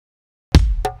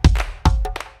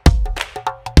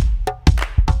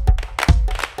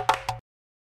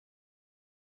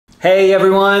Hey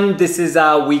everyone, this is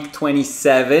week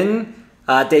 27,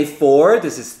 day 4,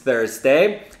 this is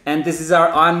Thursday, and this is our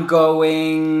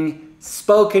ongoing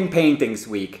spoken paintings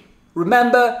week.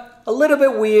 Remember, a little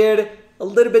bit weird, a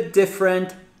little bit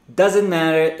different, doesn't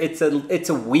matter, it's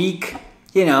a week,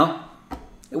 you know,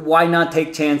 why not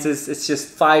take chances? It's just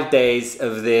 5 days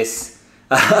of this,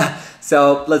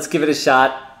 so let's give it a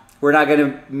shot. We're not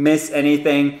gonna miss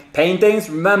anything. Paintings,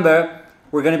 remember,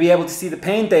 we're gonna be able to see the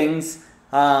paintings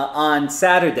on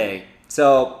Saturday,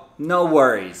 so no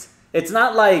worries. It's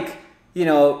not like, you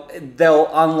know, they'll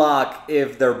unlock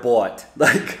if they're bought.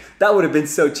 Like, that would have been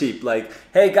so cheap. Like,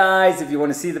 hey guys, if you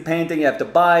want to see the painting, you have to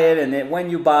buy it, and then when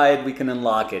you buy it, we can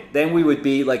unlock it. Then we would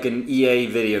be like an EA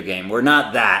video game. We're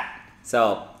not that.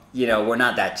 So, you know, we're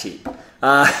not that cheap.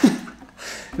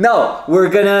 No, we're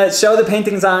gonna show the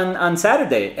paintings on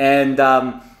Saturday, and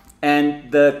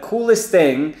the coolest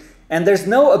thing, and there's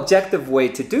no objective way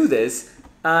to do this,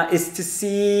 is to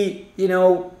see, you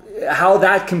know, how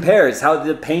that compares, how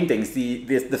the paintings,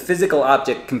 the physical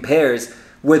object compares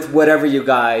with whatever you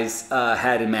guys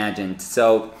had imagined.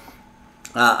 So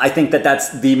I think that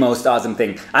that's the most awesome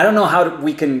thing. I don't know how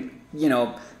we can, you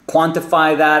know,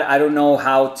 quantify that. I don't know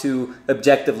how to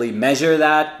objectively measure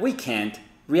that. We can't.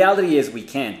 Reality is we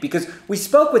can't, because we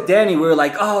spoke with Dani, we were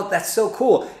like, oh, that's so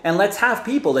cool. And let's ask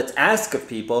of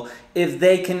people if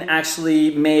they can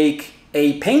actually make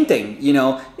a painting, you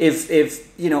know, if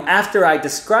you know, after I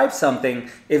describe something,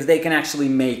 if they can actually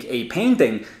make a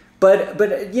painting.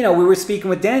 But you know, we were speaking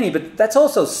with Dani, but that's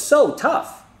also so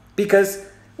tough, because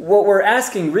what we're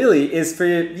asking really is for,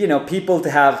 you know, people to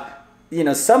have, you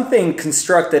know, something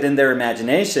constructed in their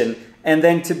imagination and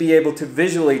then to be able to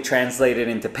visually translate it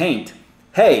into paint.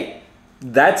 Hey,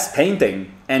 that's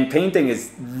painting, and painting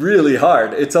is really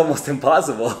hard. It's almost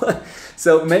impossible.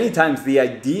 So many times the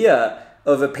idea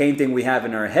of a painting we have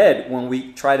in our head, when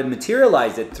we try to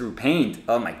materialize it through paint,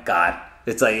 oh my God,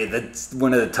 it's like, that's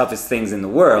one of the toughest things in the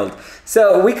world.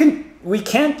 So we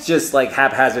can't just like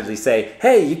haphazardly say,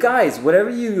 hey, you guys, whatever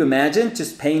you imagine,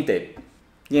 just paint it.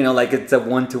 You know, like it's a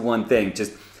one-to-one thing,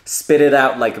 just spit it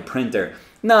out like a printer.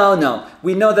 No,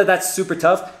 we know that that's super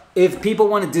tough. If people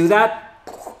want to do that,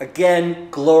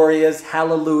 again, glorious,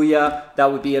 hallelujah,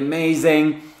 that would be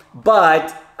amazing.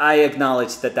 But I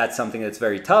acknowledge that that's something that's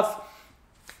very tough.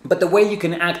 But the way you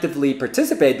can actively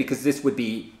participate, because this would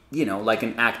be, you know, like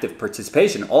an active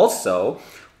participation also,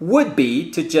 would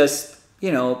be to just,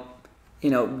 you know,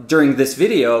 during this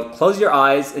video, close your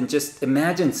eyes and just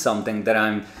imagine something that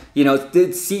I'm, you know,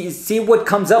 see what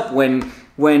comes up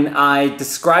when I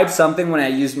describe something, when I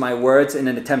use my words in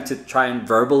an attempt to try and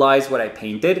verbalize what I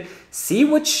painted. See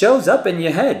what shows up in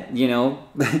your head, you know.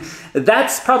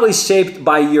 That's probably shaped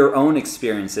by your own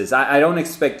experiences. I don't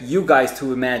expect you guys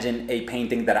to imagine a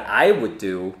painting that I would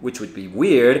do, which would be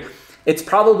weird. It's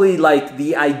probably like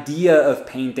the idea of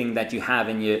painting that you have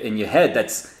in your head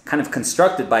that's kind of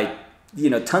constructed by, you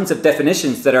know, tons of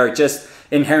definitions that are just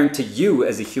inherent to you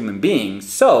as a human being.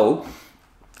 So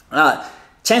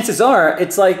chances are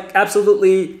it's like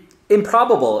absolutely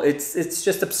improbable. It's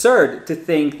just absurd to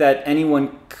think that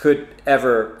anyone could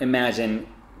ever imagine,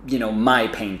 you know, my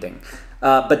painting.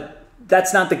 But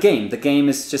that's not the game. The game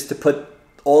is just to put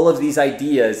all of these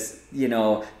ideas, you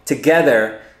know,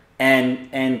 together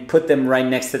and put them right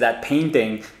next to that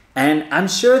painting. And I'm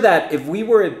sure that if we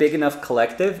were a big enough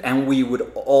collective and we would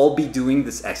all be doing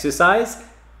this exercise,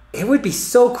 it would be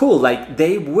so cool. Like,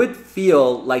 they would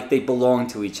feel like they belong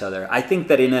to each other. I think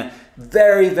that in a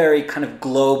very, very kind of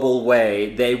global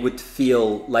way, they would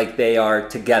feel like they are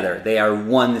together. They are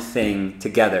one thing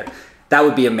together. That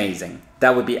would be amazing.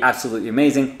 That would be absolutely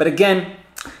amazing. But again,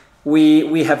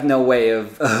 we have no way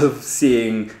of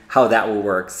seeing how that will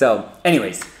work. So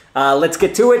anyways, let's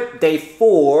get to it. Day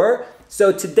 4.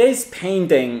 So today's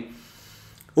painting,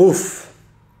 oof.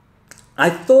 I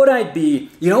thought I'd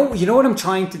be, you know what I'm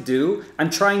trying to do?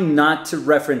 I'm trying not to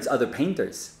reference other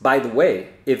painters. By the way,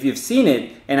 if you've seen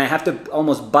it, and I have to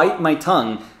almost bite my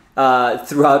tongue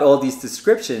throughout all these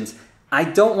descriptions, I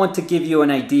don't want to give you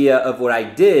an idea of what I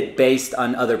did based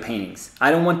on other paintings. I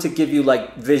don't want to give you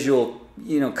like visual,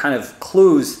 you know, kind of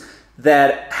clues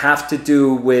that have to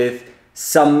do with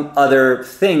some other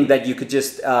thing that you could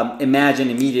just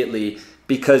imagine immediately,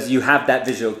 because you have that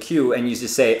visual cue and you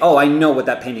just say, oh, I know what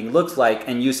that painting looks like,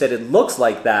 and you said it looks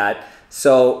like that,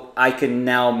 so I can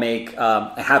now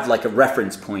have like a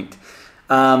reference point.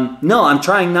 No, I'm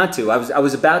trying not to. I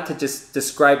was about to just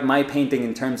describe my painting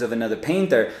in terms of another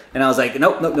painter, and I was like,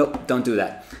 nope, don't do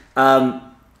that.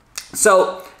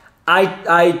 So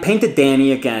I painted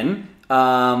Dani again,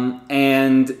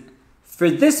 and for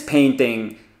this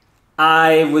painting,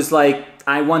 I was like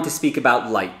I want to speak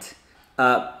about light.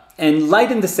 And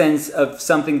light in the sense of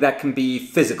something that can be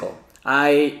physical.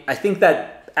 I think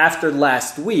that after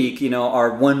last week,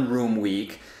 our one room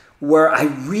week, where I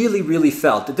really, really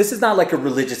felt that this is not like a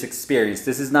religious experience.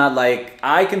 This is not like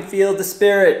I can feel the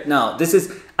spirit. No,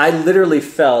 I literally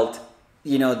felt,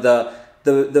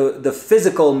 the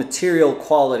physical material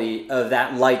quality of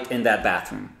that light in that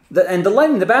bathroom. And the light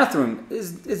in the bathroom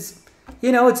is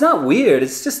it's not weird.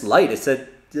 It's just light. It's a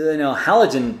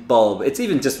halogen bulb. It's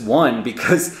even just one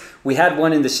because we had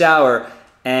one in the shower,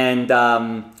 and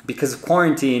because of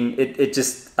quarantine, it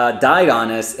just died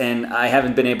on us, and I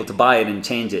haven't been able to buy it and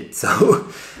change it. So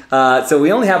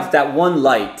we only have that one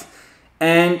light,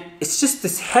 and it's just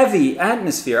this heavy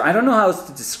atmosphere. I don't know how else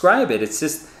to describe it. It's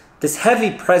just this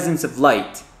heavy presence of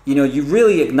light. You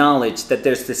really acknowledge that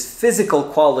there's this physical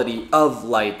quality of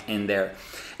light in there,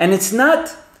 and this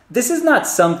is not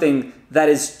something that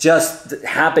is just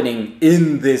happening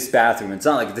in this bathroom. It's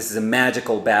not like this is a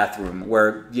magical bathroom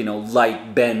where,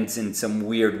 light bends in some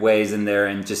weird ways in there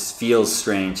and just feels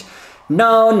strange.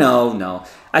 No.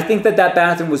 I think that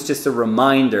bathroom was just a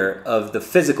reminder of the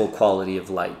physical quality of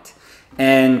light.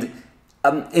 And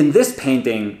in this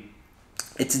painting,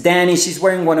 it's Dani. She's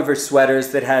wearing one of her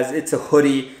sweaters it's a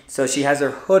hoodie, so she has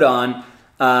her hood on.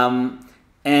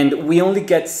 And we only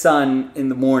get sun in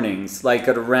the mornings, like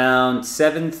at around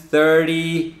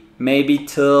 7:30, maybe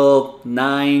till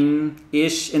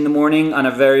 9-ish in the morning on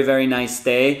a very, very nice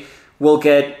day. We'll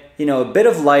get, a bit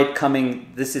of light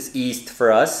coming. This is east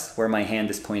for us, where my hand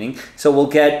is pointing. So we'll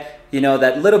get,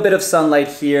 that little bit of sunlight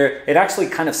here. It actually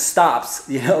kind of stops,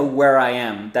 where I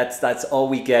am. That's all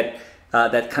we get,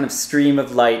 that kind of stream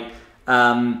of light.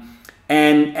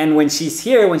 And when she's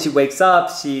here, when she wakes up,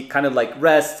 she kind of like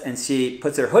rests and she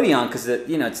puts her hoodie on because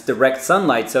it's direct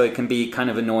sunlight, so it can be kind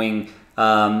of annoying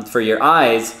for your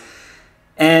eyes.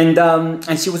 And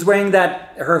she was wearing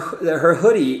her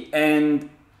hoodie, and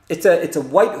it's a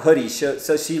white hoodie,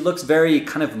 so she looks very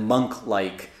kind of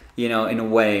monk-like, in a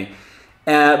way.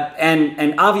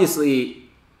 And obviously,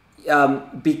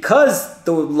 because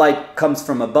the light comes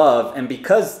from above, and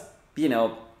because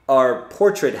our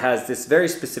portrait has this very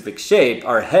specific shape,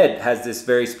 our head has this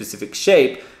very specific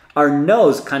shape, our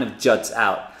nose kind of juts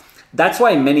out. That's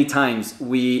why many times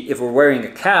if we're wearing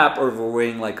a cap or if we're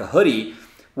wearing like a hoodie,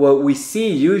 what we see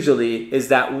usually is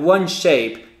that one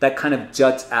shape that kind of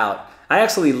juts out. I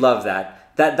actually love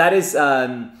that. That is,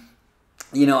 I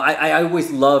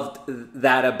always loved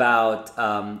that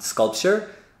about sculpture.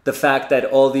 The fact that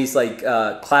all these like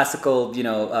classical,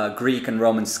 Greek and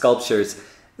Roman sculptures,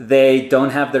 they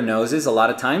don't have their noses a lot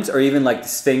of times, or even like the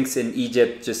Sphinx in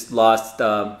Egypt just lost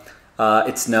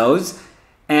its nose.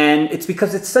 And it's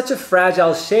because it's such a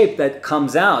fragile shape that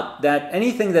comes out that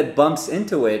anything that bumps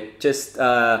into it just,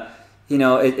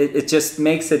 it just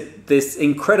makes it this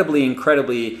incredibly,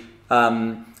 incredibly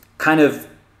kind of,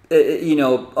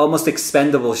 almost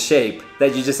expendable shape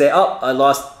that you just say, oh, I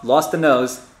lost the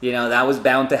nose. That was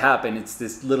bound to happen. It's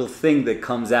this little thing that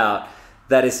comes out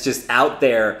that is just out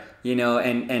there.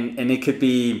 And it could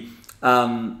be,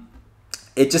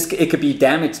 it could be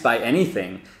damaged by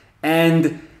anything.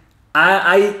 And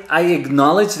I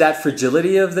acknowledge that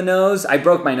fragility of the nose. I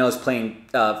broke my nose playing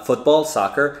football,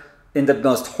 soccer, in the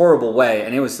most horrible way.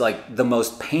 And it was like the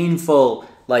most painful,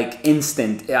 like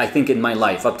instant, I think, in my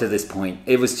life up to this point.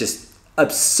 It was just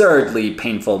absurdly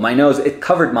painful. My nose, it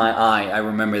covered my eye. I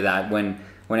remember that when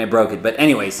I broke it. But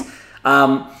anyways,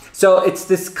 so it's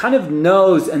this kind of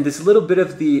nose and this little bit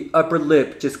of the upper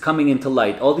lip just coming into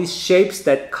light. All these shapes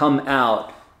that come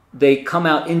out, they come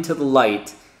out into the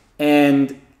light.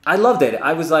 And I loved it.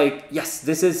 I was like, yes,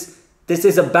 this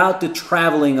is about the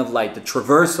traveling of light, the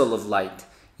traversal of light.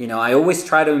 I always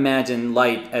try to imagine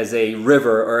light as a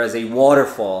river or as a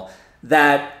waterfall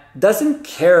that doesn't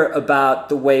care about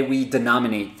the way we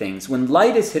denominate things. When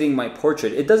light is hitting my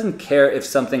portrait, it doesn't care if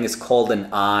something is called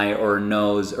an eye or a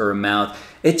nose or a mouth.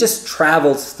 It just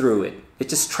travels through it. It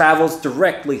just travels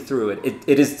directly through it.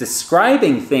 It is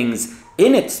describing things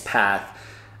in its path,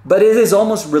 but it is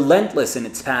almost relentless in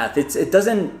its path. It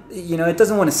doesn't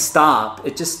want to stop.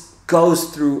 It just goes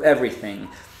through everything.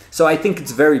 So I think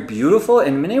it's very beautiful,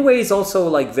 and in many ways also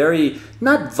like very,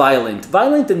 not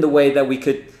violent in the way that we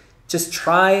could just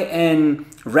try and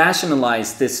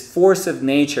rationalize this force of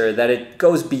nature that it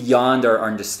goes beyond our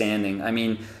understanding. I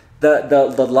mean,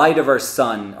 the light of our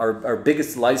sun, our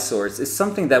biggest light source, is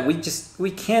something that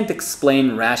we can't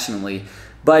explain rationally.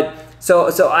 But so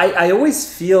I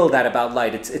always feel that about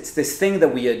light. It's this thing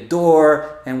that we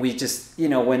adore, and we just,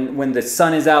 when the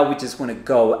sun is out, we just want to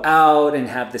go out and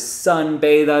have the sun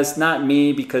bathe us. Not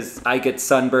me, because I get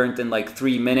sunburnt in like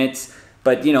 3 minutes.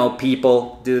 but you know,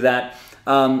 people do that.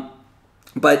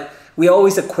 But we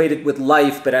always equate it with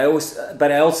life, but I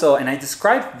also, and I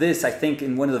described this, I think,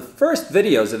 in one of the first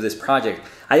videos of this project.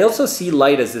 I also see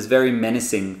light as this very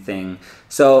menacing thing.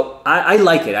 So I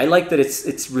like it. I like that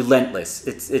it's relentless.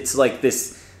 It's like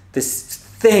this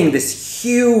thing, this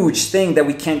huge thing that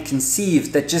we can't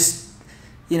conceive, that just,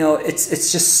 you know,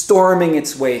 it's just storming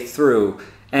its way through.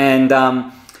 And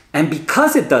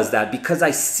because it does that, because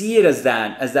I see it as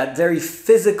that very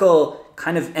physical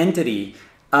kind of entity,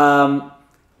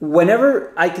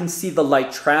 whenever I can see the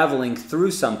light traveling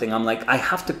through something, I'm like, I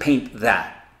have to paint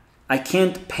that. I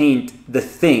can't paint the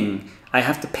thing. I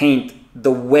have to paint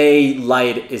the way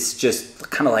light is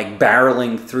just kind of like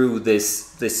barreling through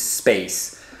this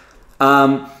space.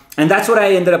 And that's what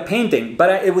I ended up painting.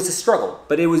 But it was a struggle.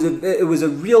 But it was a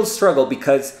real struggle,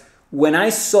 because when I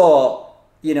saw,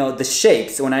 you know, the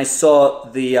shapes, when I saw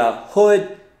the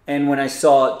hood, and when I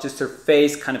saw just her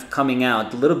face kind of coming out,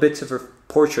 the little bits of her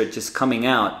portrait just coming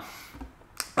out,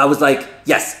 I was like,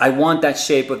 yes, I want that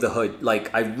shape of the hood.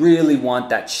 Like, I really want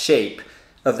that shape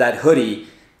of that hoodie.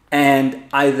 And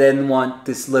I then want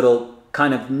this little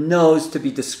kind of nose to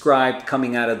be described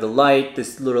coming out of the light,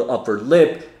 this little upper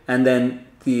lip, and then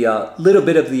the little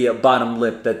bit of the bottom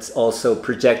lip that's also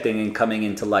projecting and coming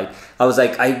into light. I was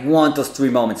like, I want those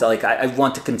three moments. I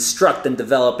want to construct and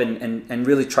develop and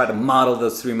really try to model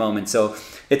those three moments. So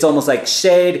it's almost like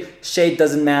shade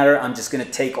doesn't matter. I'm just gonna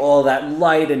take all that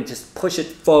light and just push it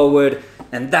forward,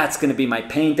 and that's gonna be my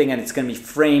painting, and it's gonna be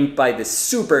framed by this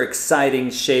super exciting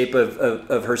shape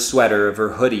of her sweater, of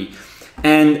her hoodie.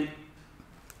 And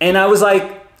I was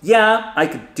like, yeah, I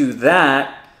could do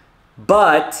that,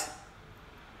 but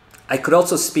I could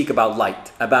also speak about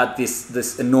light, about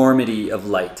this enormity of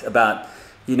light, about,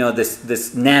 you know,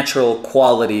 this natural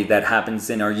quality that happens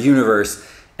in our universe,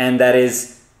 and that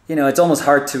is, you know, it's almost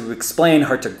hard to explain,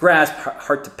 hard to grasp,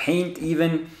 hard to paint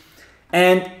even.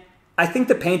 And I think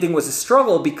the painting was a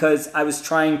struggle, because I was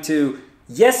trying to,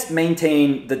 yes,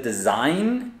 maintain the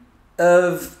design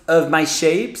of my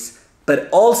shapes, but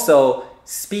also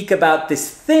speak about this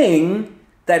thing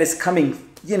that is coming,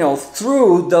 you know,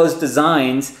 through those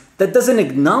designs, that doesn't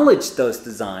acknowledge those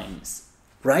designs,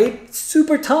 right?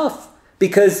 Super tough,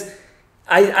 because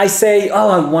I say, oh,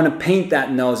 I want to paint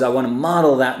that nose, I want to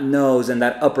model that nose and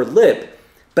that upper lip.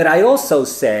 But I also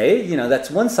say, you know, that's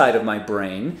one side of my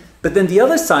brain. But then the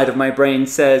other side of my brain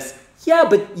says, yeah,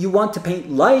 but you want to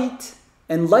paint light.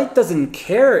 And light doesn't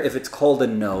care if it's called a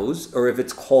nose or if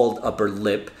it's called upper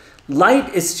lip.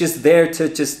 Light is just there to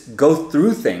just go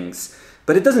through things.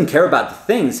 But it doesn't care about the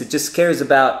things. It just cares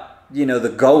about, you know, the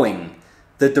going,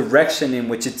 the direction in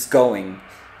which it's going,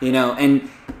 you know,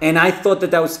 and I thought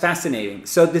that was fascinating.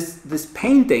 So this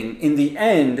painting, in the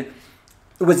end,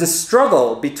 was a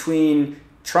struggle between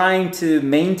trying to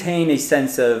maintain a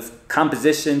sense of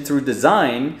composition through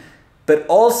design, but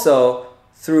also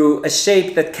through a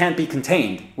shape that can't be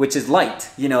contained, which is light.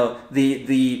 You know,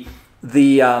 the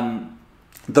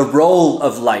role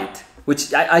of light,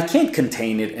 which I can't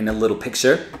contain it in a little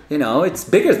picture. You know, it's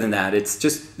bigger than that. It's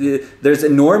just, there's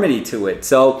enormity to it.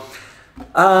 So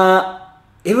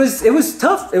it was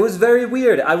tough. It was very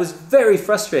weird. I was very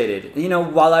frustrated. You know,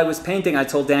 while I was painting, I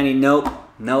told Dani, nope,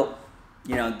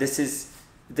 you know, this is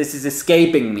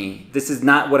escaping me. This is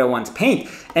not what I want to paint.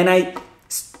 And I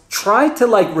tried to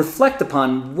like reflect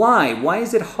upon why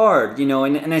is it hard, you know,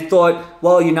 and I thought,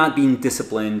 well, you're not being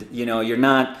disciplined, you know,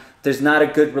 there's not a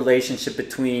good relationship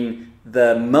between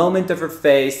the moment of her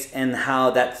face and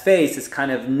how that face is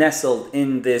kind of nestled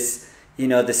in this, you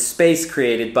know, the space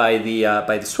created by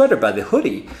the sweater, by the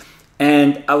hoodie.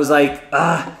 And I was like,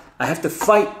 I have to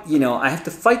fight, you know, I have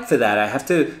to fight for that. I have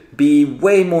to be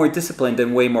way more disciplined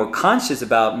and way more conscious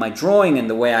about my drawing and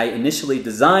the way I initially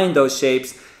designed those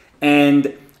shapes.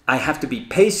 And I have to be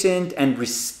patient and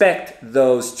respect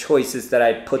those choices that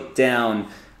I put down.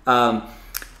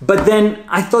 But then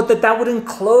I thought that would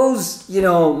enclose, you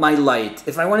know, my light.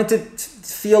 If I wanted to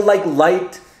feel like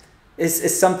light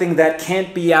is something that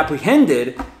can't be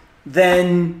apprehended,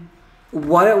 then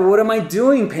what am I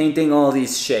doing painting all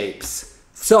these shapes?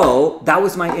 So that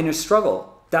was my inner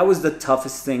struggle. That was the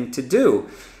toughest thing to do.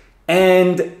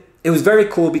 And it was very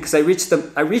cool because I reached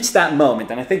that moment,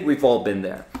 and I think we've all been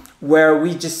there, where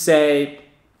we just say,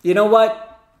 you know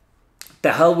what?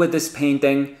 The hell with this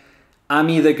painting. I'm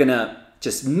either gonna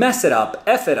just mess it up,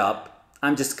 F it up.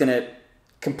 I'm just gonna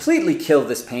completely kill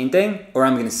this painting, or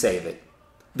I'm gonna save it.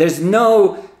 There's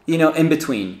no, you know, in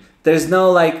between. There's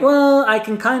no like, well, I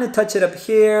can kind of touch it up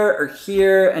here or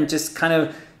here and just kind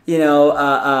of, you know,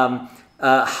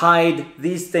 hide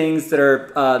these things that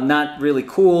are not really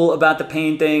cool about the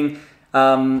painting.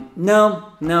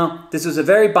 No, this was a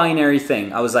very binary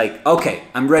thing. I was like, okay,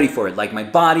 I'm ready for it. Like my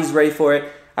body's ready for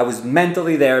it. I was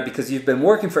mentally there because you've been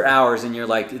working for hours and you're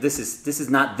like, this is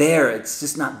not there. It's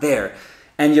just not there.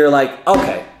 And you're like,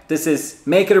 okay, this is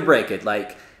make it or break it.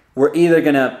 Like we're either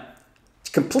gonna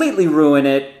completely ruin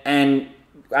it and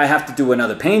I have to do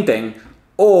another painting,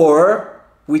 or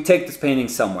we take this painting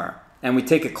somewhere and we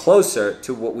take it closer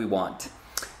to what we want.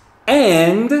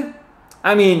 And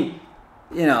I mean,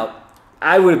 you know,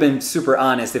 I would have been super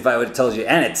honest if I would have told you,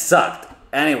 and it sucked,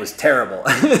 and it was terrible,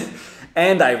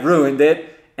 and I ruined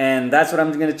it, and that's what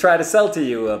I'm going to try to sell to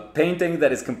you, a painting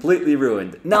that is completely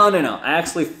ruined. No, I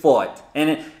actually fought,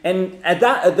 and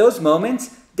at those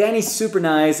moments, Dani's super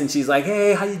nice, and she's like,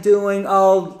 hey, how you doing?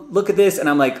 Oh, look at this, and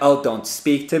I'm like, oh, don't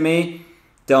speak to me,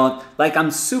 don't, like,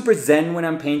 I'm super zen when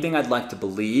I'm painting, I'd like to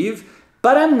believe,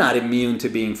 but I'm not immune to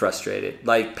being frustrated.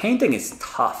 Like, painting is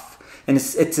tough, and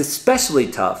it's especially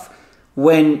tough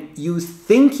when you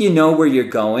think you know where you're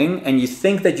going and you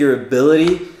think that your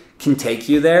ability can take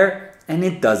you there and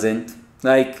it doesn't.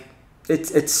 Like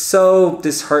it's so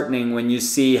disheartening when you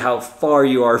see how far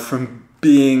you are from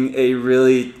being a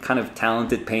really kind of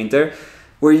talented painter,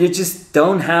 where you just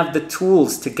don't have the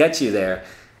tools to get you there.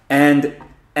 And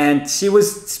she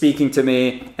was speaking to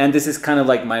me, and this is kind of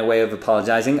like my way of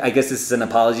apologizing. I guess this is an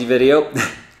apology video.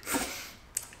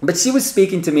 But she was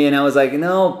speaking to me and I was like,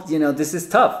 no, you know, this is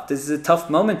tough. This is a tough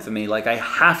moment for me. Like I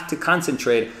have to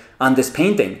concentrate on this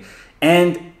painting.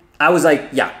 And I was like,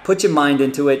 yeah, put your mind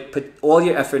into it. Put all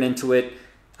your effort into it.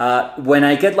 When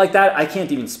I get like that, I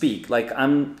can't even speak. Like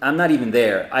I'm not even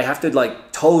there. I have to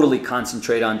like totally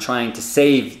concentrate on trying to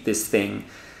save this thing.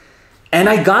 And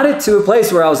I got it to a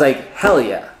place where I was like, hell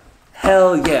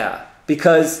yeah.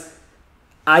 Because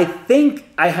I think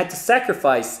I had to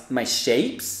sacrifice my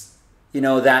shapes, you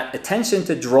know, that attention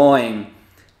to drawing,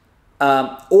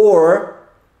 or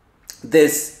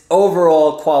this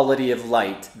overall quality of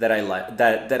light that I like,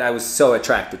 that I was so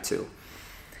attracted to.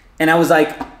 And I was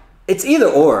like, it's either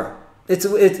or. It's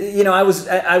you know, I was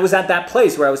at that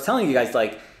place where I was telling you guys,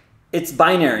 like, it's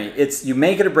binary. It's you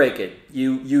make it or break it.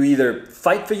 You either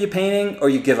fight for your painting or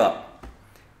you give up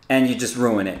and you just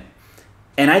ruin it.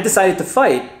 And I decided to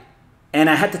fight, and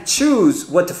I had to choose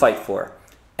what to fight for.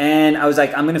 And I was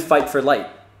like, I'm going to fight for light.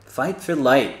 Fight for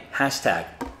light. Hashtag.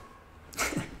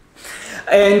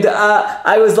 And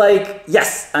I was like,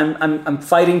 yes, I'm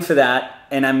fighting for that.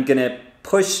 And I'm going to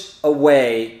push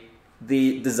away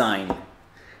the design.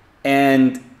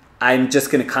 And I'm just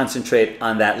going to concentrate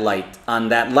on that light. On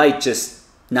that light just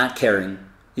not caring.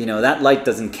 You know, that light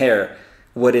doesn't care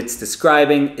what it's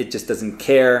describing. It just doesn't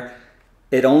care.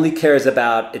 It only cares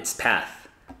about its path.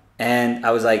 And I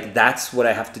was like, that's what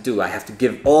I have to do. I have to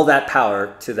give all that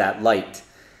power to that light.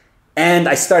 And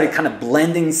I started kind of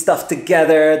blending stuff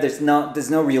together. There's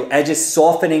no real edges,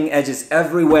 softening edges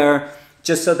everywhere,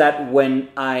 just so that when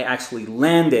I actually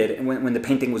landed and when the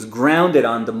painting was grounded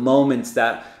on the moments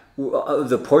that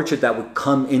the portrait that would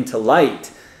come into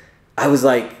light, I was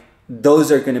like,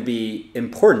 those are going to be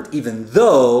important. Even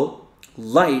though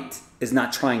light is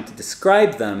not trying to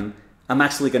describe them, I'm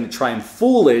actually going to try and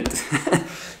fool it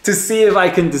to see if I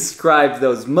can describe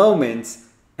those moments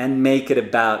and make it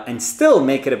about, and still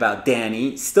make it about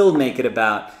Dani, still make it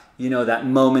about, you know, that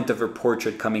moment of her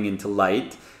portrait coming into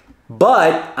light.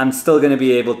 But I'm still going to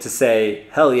be able to say,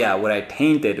 hell yeah, what I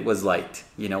painted was light.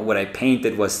 You know, what I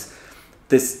painted was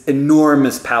this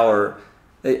enormous power.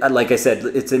 Like I said,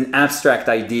 it's an abstract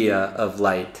idea of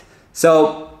light.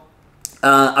 So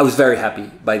I was very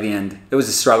happy by the end. It was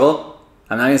a struggle.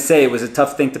 I'm not going to say it was a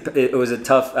tough thing to, it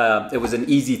was an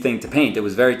easy thing to paint. It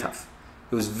was very tough.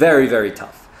 It was very, very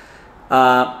tough.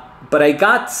 But I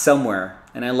got somewhere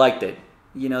and I liked it.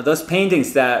 You know, those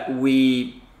paintings that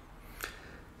we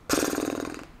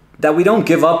don't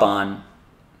give up on,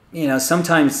 you know,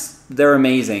 sometimes they're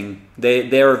amazing.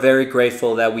 They are very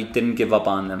grateful that we didn't give up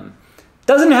on them.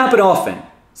 Doesn't happen often.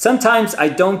 Sometimes I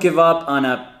don't give up on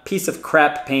a piece of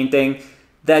crap painting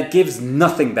that gives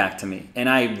nothing back to me, and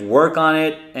I work on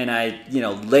it and I, you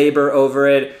know, labor over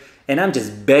it, and I'm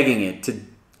just begging it to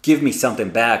give me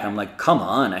something back. I'm like, come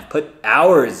on, I've put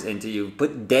hours into you,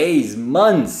 put days,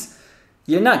 months.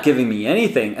 You're not giving me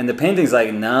anything. And the painting's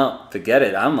like, no, forget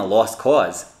it. I'm a lost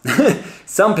cause.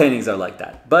 Some paintings are like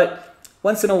that. But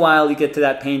once in a while you get to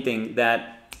that painting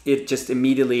that it just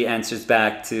immediately answers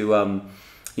back to,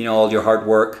 you know, all your hard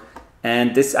work.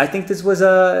 And this, I think this was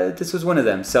one of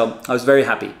them. So I was very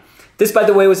happy. This, by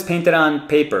the way, was painted on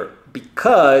paper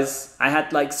because I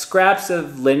had like scraps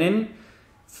of linen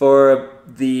for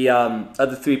the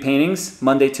other three paintings,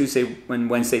 Monday, Tuesday, and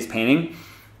Wednesday's painting.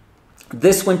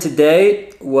 This one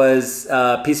today was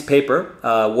a piece of paper,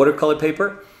 watercolor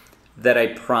paper, that I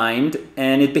primed,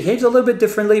 and it behaves a little bit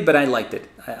differently, but I liked it.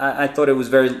 I thought it was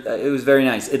very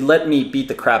nice. It let me beat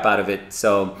the crap out of it.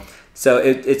 So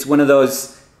it's one of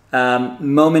those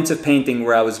moments of painting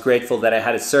where I was grateful that I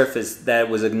had a surface that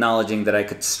was acknowledging that I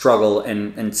could struggle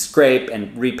and scrape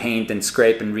and repaint and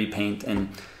scrape and repaint, and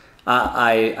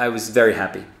I was very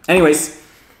happy. Anyways,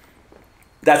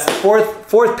 that's the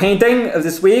fourth painting of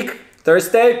this week,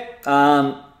 Thursday.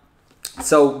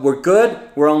 So we're good.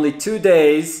 We're only 2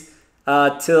 days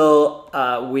till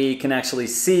we can actually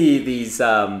see these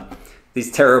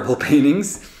terrible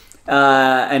paintings,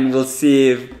 and we'll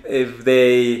see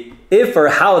if or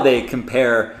how they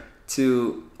compare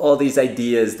to all these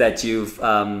ideas that you've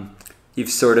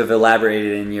sort of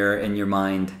elaborated in your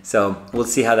mind. So we'll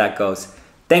see how that goes.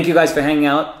 Thank you guys for hanging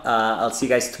out. I'll see you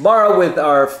guys tomorrow with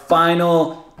our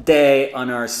final day on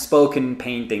our spoken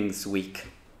paintings week.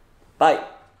 Bye.